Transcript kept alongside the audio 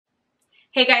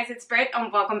Hey guys, it's Britt and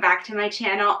welcome back to my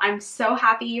channel. I'm so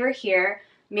happy you're here.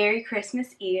 Merry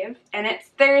Christmas Eve. And it's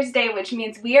Thursday, which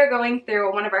means we are going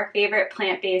through one of our favorite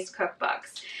plant-based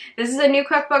cookbooks. This is a new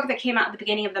cookbook that came out at the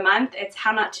beginning of the month. It's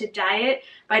How Not to Diet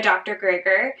by Dr.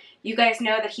 Greger. You guys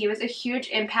know that he was a huge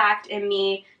impact in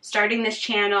me starting this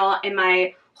channel in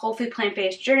my whole food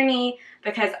plant-based journey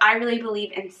because I really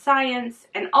believe in science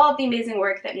and all of the amazing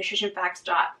work that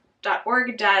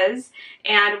nutritionfacts.org does,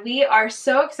 and we are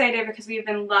so excited because we've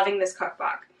been loving this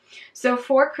cookbook. So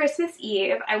for Christmas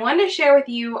Eve, I wanted to share with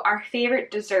you our favorite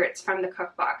desserts from the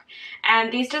cookbook.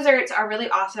 And these desserts are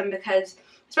really awesome because,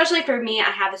 especially for me,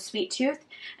 I have a sweet tooth,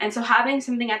 and so having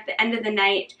something at the end of the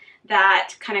night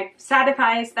that kind of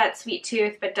satisfies that sweet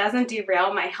tooth but doesn't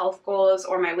derail my health goals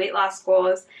or my weight loss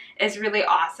goals is really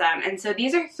awesome. And so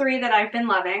these are three that I've been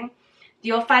loving.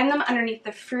 You'll find them underneath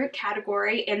the fruit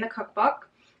category in the cookbook.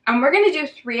 And we're going to do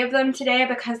 3 of them today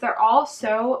because they're all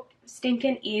so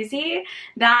stinking easy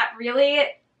that really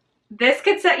this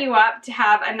could set you up to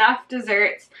have enough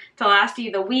desserts to last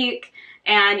you the week,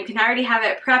 and you can already have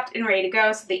it prepped and ready to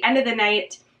go. So at the end of the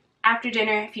night, after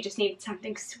dinner, if you just need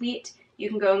something sweet, you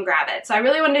can go and grab it. So I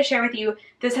really wanted to share with you,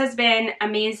 this has been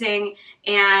amazing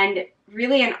and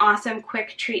really an awesome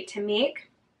quick treat to make.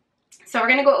 So we're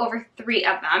going to go over 3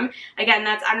 of them. Again,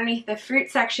 that's underneath the fruit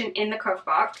section in the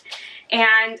cookbook.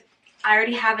 And I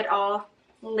already have it all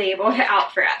labeled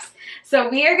out for us. So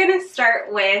we are going to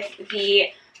start with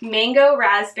the mango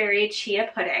raspberry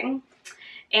chia pudding.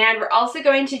 And we're also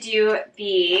going to do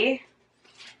the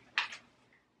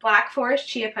black forest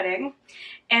chia pudding.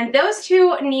 And those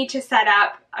 2 need to set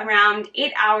up around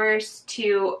 8 hours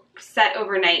to set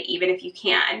overnight, even if you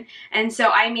can. And so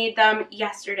I made them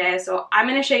yesterday. So I'm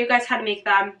going to show you guys how to make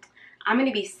them. I'm going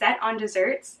to be set on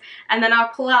desserts, and then I'll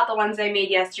pull out the ones I made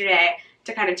yesterday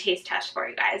to kind of taste test for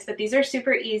you guys. But these are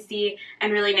super easy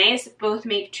and really nice. Both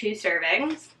make 2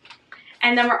 servings.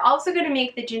 And then we're also going to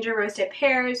make the ginger roasted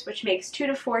pears, which makes 2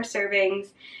 to 4 servings,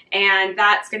 and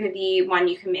that's going to be one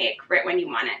you can make right when you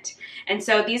want it. And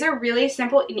so these are really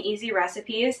simple and easy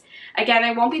recipes. Again,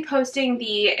 I won't be posting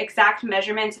the exact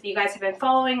measurements if you guys have been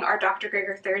following our Dr.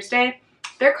 Greger Thursday.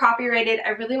 They're copyrighted. I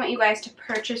really want you guys to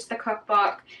purchase the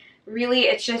cookbook. Really,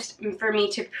 it's just for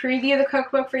me to preview the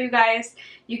cookbook for you guys.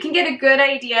 You can get a good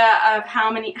idea of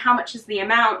how much is the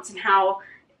amounts and how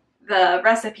the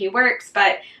recipe works,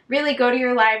 but really go to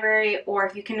your library, or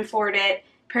if you can afford it,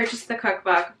 purchase the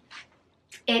cookbook.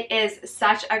 It is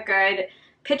such a good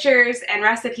pictures and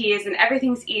recipes, and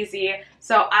everything's easy.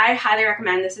 So I highly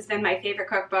recommend. This has been my favorite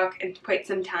cookbook in quite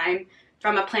some time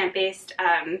from a plant-based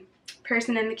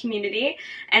person in the community,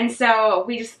 and so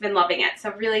we just been loving it.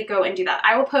 So really go and do that.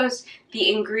 I will post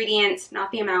the ingredients,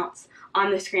 not the amounts, on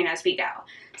the screen as we go.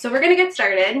 So we're gonna get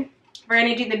started. We're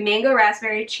going to do the mango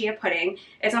raspberry chia pudding.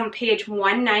 It's on page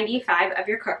 195 of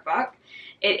your cookbook.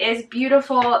 It is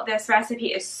beautiful. This recipe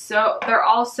is they're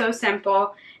all so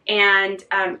simple and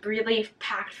really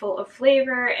packed full of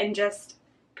flavor and just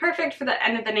perfect for the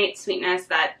end of the night sweetness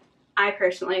that I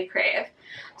personally crave.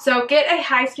 So get a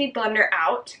high-speed blender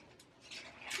out,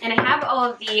 and I have all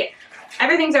of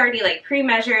everything's already like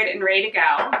pre-measured and ready to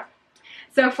go.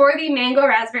 So for the mango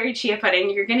raspberry chia pudding,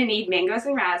 you're going to need mangoes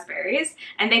and raspberries,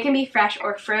 and they can be fresh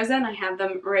or frozen. I have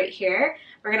them right here.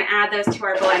 We're going to add those to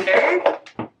our blender.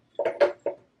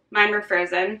 Mine were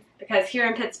frozen because here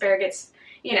in Pittsburgh it's,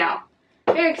 you know,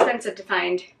 very expensive to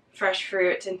find fresh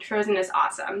fruit, and frozen is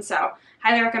awesome. So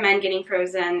highly recommend getting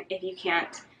frozen if you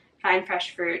can't find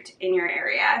fresh fruit in your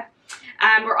area.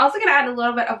 We're also going to add a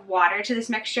little bit of water to this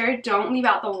mixture. Don't leave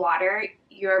out the water.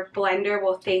 Your blender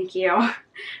will thank you.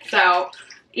 So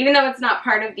even though it's not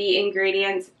part of the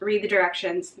ingredients, read the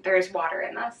directions. There is water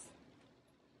in this.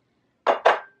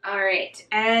 All right,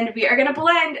 and we are gonna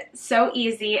blend. So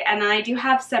easy. And then I do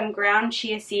have some ground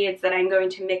chia seeds that I'm going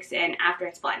to mix in after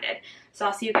it's blended. So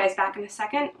I'll see you guys back in a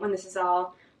second when this is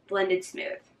all blended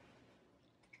smooth.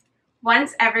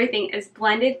 Once everything is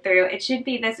blended through, it should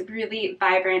be this really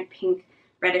vibrant pink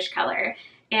reddish color.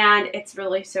 And it's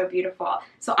really so beautiful.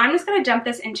 So I'm just going to dump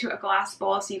this into a glass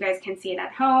bowl so you guys can see it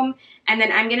at home. And then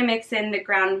I'm going to mix in the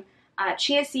ground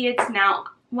chia seeds. Now,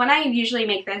 when I usually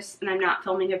make this and I'm not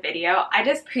filming a video, I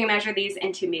just pre-measure these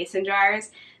into mason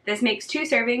jars. This makes 2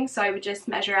 servings, so I would just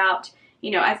measure out,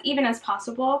 you know, as even as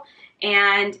possible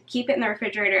and keep it in the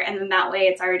refrigerator, and then that way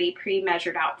it's already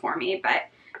pre-measured out for me. But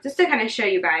just to kind of show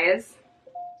you guys.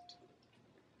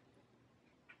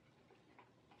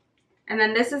 And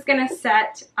then this is going to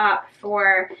set up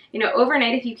for, you know,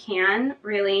 overnight if you can.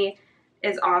 Really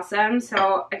is awesome.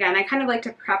 So again, I kind of like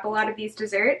to prep a lot of these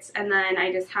desserts, and then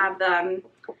I just have them,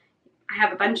 I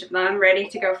have a bunch of them ready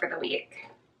to go for the week.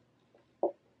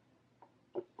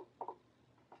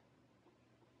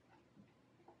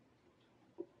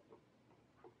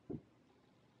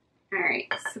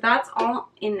 Alright, so that's all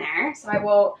in there. So I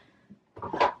will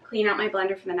clean out my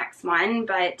blender for the next one,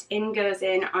 but in goes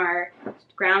in our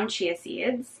ground chia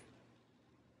seeds.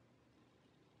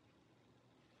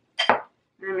 And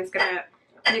I'm just gonna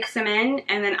mix them in,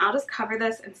 and then I'll just cover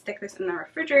this and stick this in the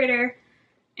refrigerator.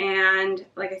 And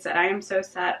like I said, I am so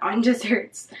set on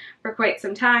desserts for quite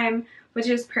some time, which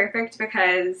is perfect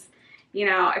because, you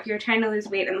know, if you're trying to lose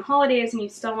weight in the holidays and you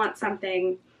still want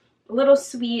something a little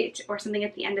sweet or something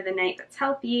at the end of the night that's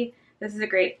healthy, this is a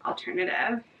great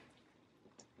alternative.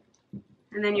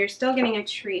 And then you're still getting a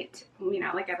treat, you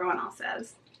know, like everyone else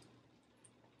is.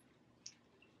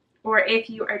 Or if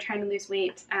you are trying to lose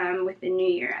weight with the new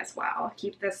year as well.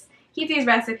 Keep these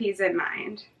recipes in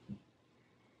mind.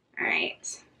 All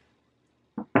right.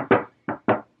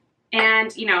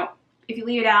 And, you know, if you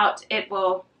leave it out, it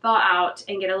will thaw out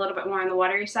and get a little bit more on the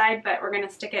watery side, but we're going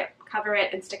to cover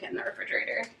it and stick it in the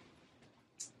refrigerator.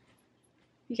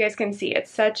 You guys can see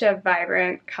it's such a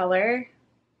vibrant color.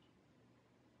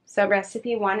 So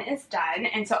recipe 1 is done.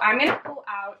 And so I'm going to pull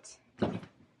out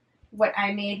what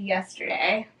I made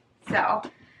yesterday. So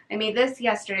I made this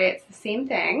yesterday. It's the same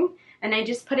thing. And I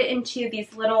just put it into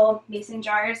these little mason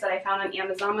jars that I found on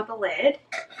Amazon with a lid.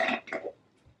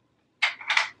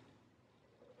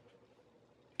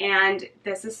 And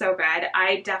this is so good.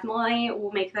 I definitely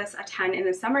will make this a 10 in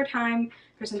the summertime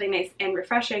for something nice and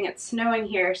refreshing. It's snowing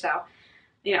here, so,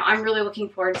 you know, I'm really looking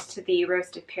forward to the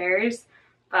roasted pears,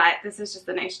 but this is just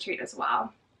a nice treat as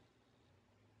well.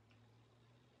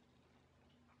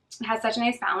 It has such a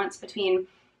nice balance between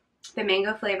the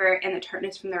mango flavor and the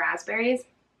tartness from the raspberries.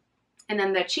 And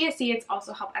then the chia seeds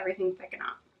also help everything thicken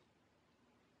up.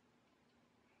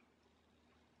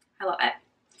 I love it.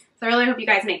 So I really hope you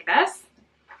guys make this.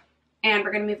 And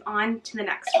we're going to move on to the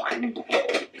next one.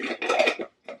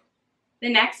 The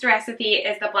next recipe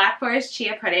is the Black Forest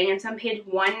Chia Pudding. It's on page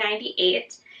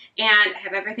 198. And I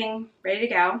have everything ready to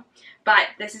go. But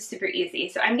this is super easy.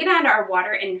 So I'm going to add our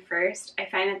water in first. I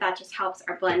find that just helps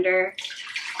our blender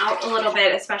out a little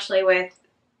bit, especially with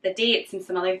the dates and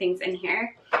some other things in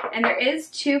here. And there is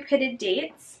 2 pitted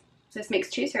dates. So this makes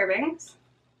 2 servings.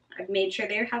 I've made sure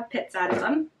they have pits out of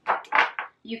them.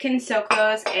 You can soak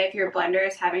those if your blender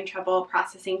is having trouble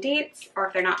processing dates or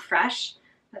if they're not fresh.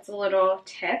 That's a little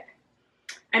tip.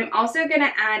 I'm also going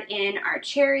to add in our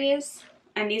cherries,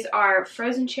 and these are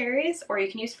frozen cherries, or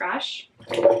you can use fresh.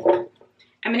 I'm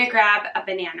going to grab a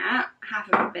banana, half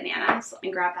of a banana, so let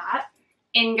me grab that.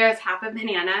 In goes half a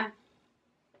banana.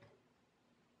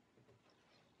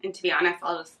 And to be honest,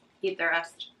 I'll just eat the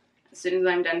rest as soon as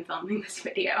I'm done filming this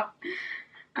video.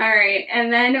 Alright,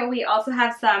 and then we also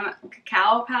have some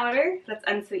cacao powder that's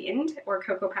unsweetened, or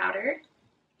cocoa powder.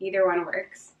 Either one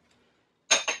works.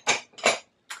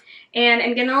 And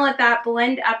I'm going to let that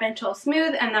blend up until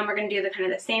smooth, and then we're going to do the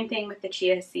kind of the same thing with the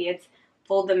chia seeds.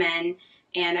 Fold them in,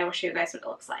 and I will show you guys what it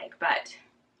looks like. But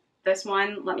this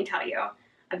one, let me tell you,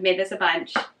 I've made this a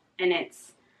bunch, and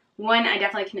it's one I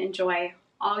definitely can enjoy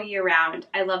all year round.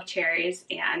 I love cherries,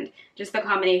 and just the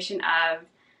combination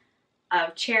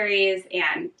of cherries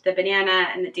and the banana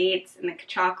and the dates and the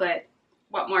chocolate.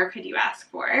 What more could you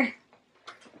ask for?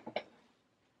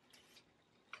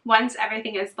 Once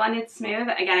everything is blended smooth,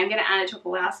 again, I'm going to add it to a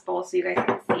glass bowl so you guys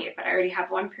can see it, but I already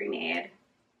have one pre-made.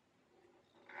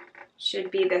 Should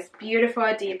be this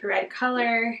beautiful deep red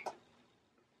color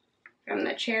from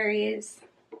the cherries.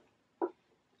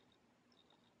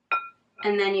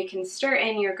 And then you can stir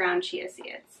in your ground chia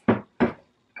seeds.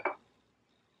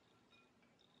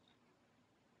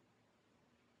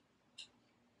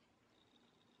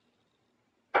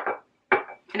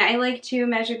 And I like to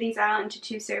measure these out into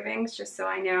 2 servings just so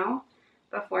I know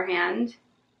beforehand.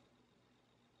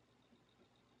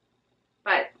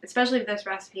 But especially with this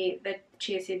recipe, the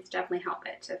chia seeds definitely help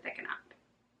it to thicken up.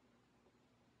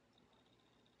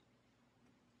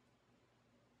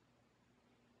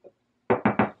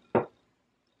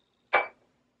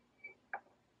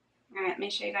 Alright, let me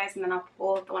show you guys and then I'll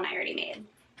pull the one I already made.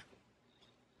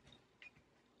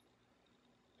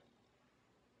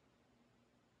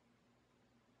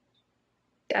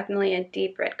 Definitely a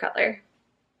deep red color.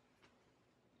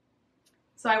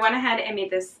 So I went ahead and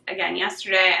made this again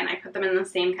yesterday, and I put them in the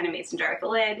same kind of mason jar with a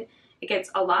lid. It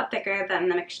gets a lot thicker than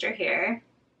the mixture here.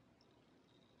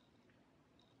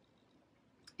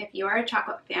 If you are a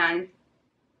chocolate fan,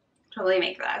 totally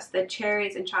make this. The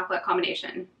cherries and chocolate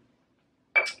combination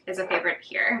is a favorite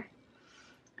here.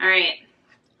 All right,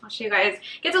 I'll show you guys.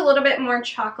 It gets a little bit more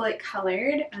chocolate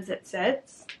colored as it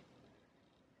sits.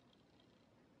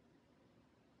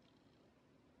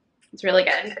 It's really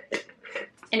good.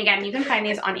 And again, you can find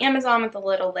these on Amazon with the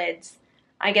little lids.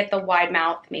 I get the wide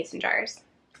mouth mason jars.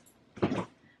 All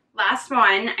last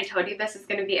one, I told you this is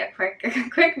going to be a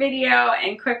quick video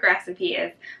and quick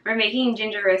recipes. We're making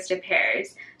ginger roasted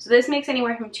pears. So this makes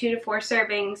anywhere from 2 to 4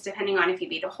 servings, depending on if you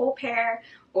eat a whole pear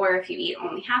or if you eat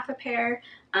only half a pear.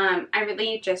 I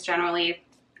really just generally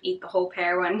eat the whole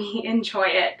pear when we enjoy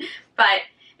it, but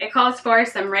it calls for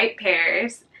some ripe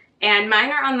pears, and mine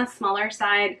are on the smaller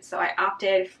side, so I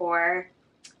opted for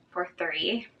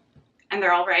 3, and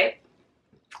they're all ripe.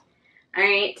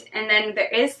 Alright, and then there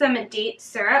is some date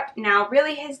syrup. Now,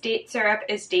 really his date syrup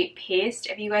is date paste.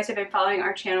 If you guys have been following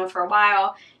our channel for a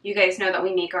while, you guys know that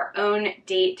we make our own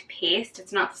date paste.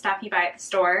 It's not the stuff you buy at the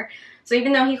store. So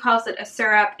even though he calls it a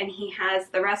syrup and he has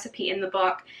the recipe in the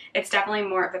book, it's definitely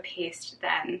more of a paste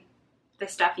than the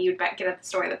stuff you'd get at the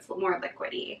store that's more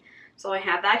liquidy. So I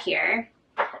have that here.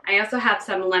 I also have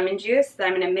some lemon juice that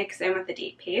I'm going to mix in with the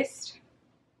date paste.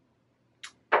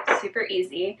 Super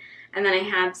easy. And then I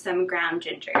have some ground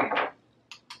ginger. Alright,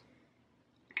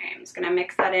 I'm just going to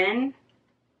mix that in.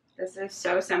 This is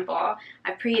so simple.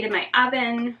 I've preheated my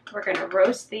oven. We're going to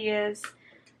roast these.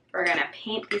 We're going to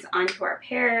paint these onto our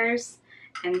pears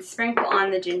and sprinkle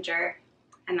on the ginger,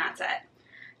 and that's it.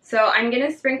 So I'm going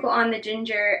to sprinkle on the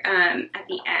ginger at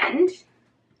the end.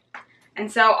 And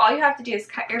so all you have to do is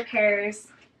cut your pears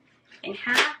in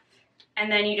half, and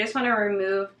then you just want to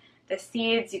remove the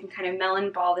seeds. You can kind of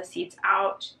melon ball the seeds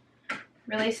out.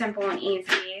 Really simple and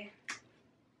easy.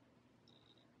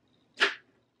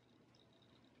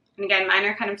 And again, mine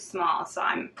are kind of small, so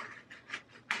I'm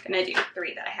going to do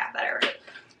 3 that I have that are ripe.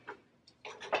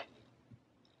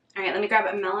 Alright, let me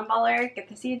grab a melon baller, get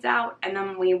the seeds out, and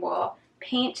then we will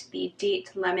paint the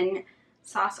date lemon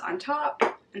sauce on top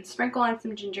and sprinkle on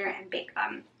some ginger and bake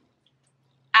them.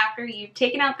 After you've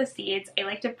taken out the seeds, I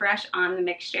like to brush on the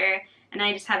mixture, and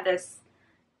I just have this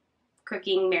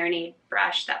cooking marinade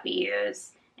brush that we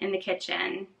use in the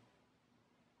kitchen,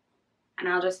 and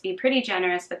I'll just be pretty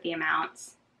generous with the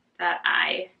amounts that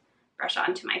I brush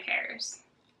onto my pears.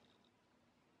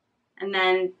 And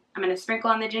then I'm going to sprinkle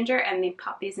on the ginger and then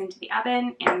pop these into the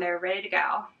oven, and they're ready to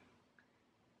go.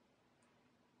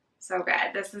 So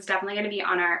good. This is definitely going to be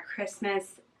on our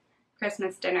Christmas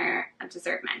dinner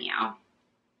dessert menu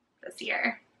this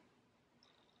year.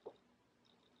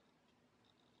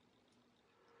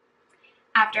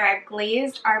 After I've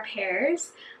glazed our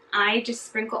pears, I just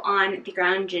sprinkle on the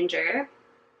ground ginger.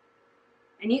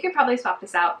 And you could probably swap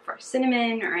this out for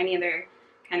cinnamon or any other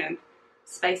kind of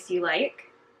spice you like.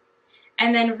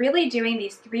 And then really doing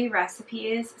these 3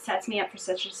 recipes sets me up for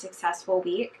such a successful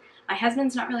week. My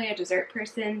husband's not really a dessert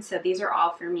person, so these are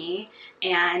all for me.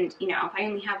 And, you know, if I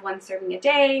only have 1 serving a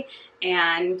day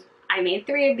and I made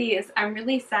 3 of these, I'm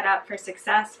really set up for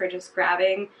success for just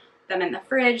grabbing them in the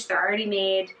fridge. They're already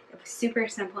made. It was super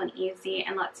simple and easy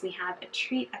and lets me have a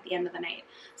treat at the end of the night.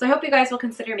 So I hope you guys will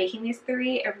consider making these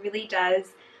 3. It really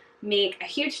does make a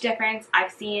huge difference.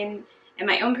 I've seen in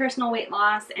my own personal weight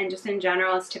loss and just in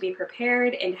general is to be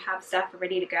prepared and to have stuff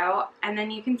ready to go, and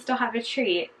then you can still have a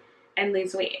treat and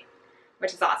lose weight,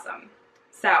 which is awesome.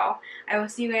 So I will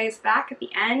see you guys back at the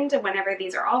end whenever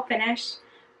these are all finished,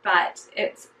 but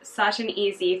it's such an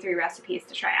easy 3 recipes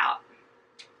to try out.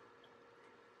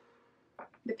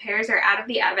 The pears are out of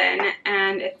the oven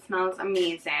and it smells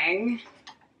amazing.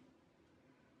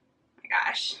 Oh my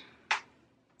gosh.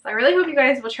 So I really hope you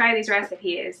guys will try these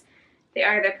recipes. They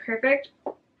are the perfect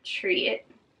treat.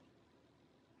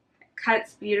 It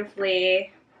cuts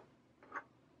beautifully.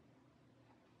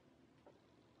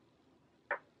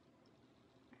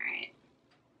 Alright,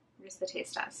 here's the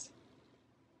taste test.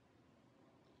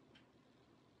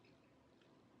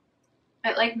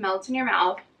 It like melts in your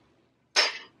mouth.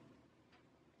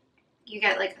 You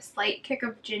get like a slight kick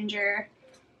of ginger,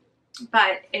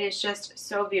 but it is just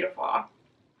so beautiful.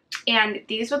 And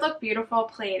these would look beautiful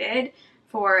plated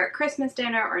for Christmas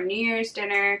dinner or New Year's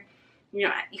dinner. You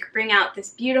know, you could bring out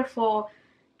this beautiful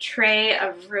tray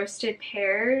of roasted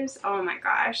pears. Oh my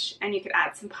gosh. And you could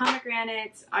add some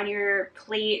pomegranates on your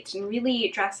plate and really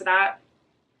dress it up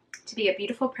to be a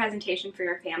beautiful presentation for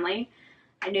your family.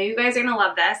 I know you guys are gonna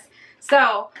love this.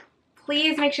 So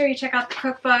please make sure you check out the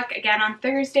cookbook. Again, on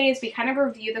Thursdays, we kind of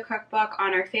review the cookbook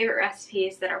on our favorite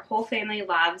recipes that our whole family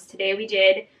loves. Today we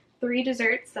did 3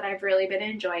 desserts that I've really been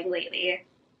enjoying lately.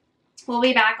 We'll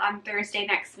be back on Thursday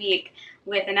next week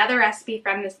with another recipe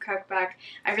from this cookbook.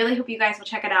 I really hope you guys will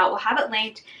check it out. We'll have it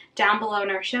linked down below in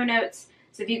our show notes.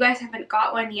 So if you guys haven't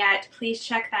got one yet, please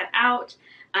check that out.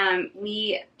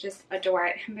 We just adore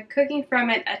it. I've been cooking from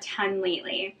it a ton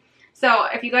lately. So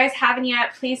if you guys haven't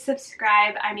yet, please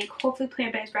subscribe. I make whole food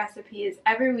plant-based recipes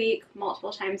every week,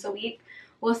 multiple times a week.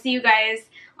 We'll see you guys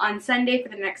on Sunday for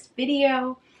the next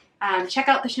video. Check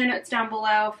out the show notes down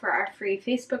below for our free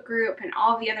Facebook group and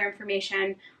all the other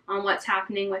information on what's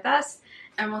happening with us.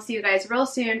 And we'll see you guys real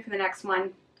soon for the next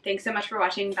one. Thanks so much for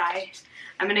watching. Bye.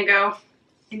 I'm going to go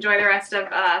enjoy the rest of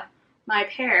my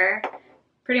pear,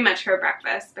 pretty much for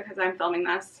breakfast because I'm filming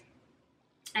this.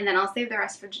 And then I'll save the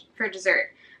rest for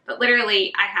dessert. But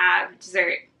literally, I have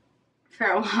dessert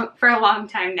for a long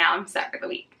time now. I'm set for the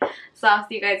week. So I'll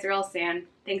see you guys real soon.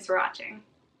 Thanks for watching.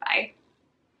 Bye.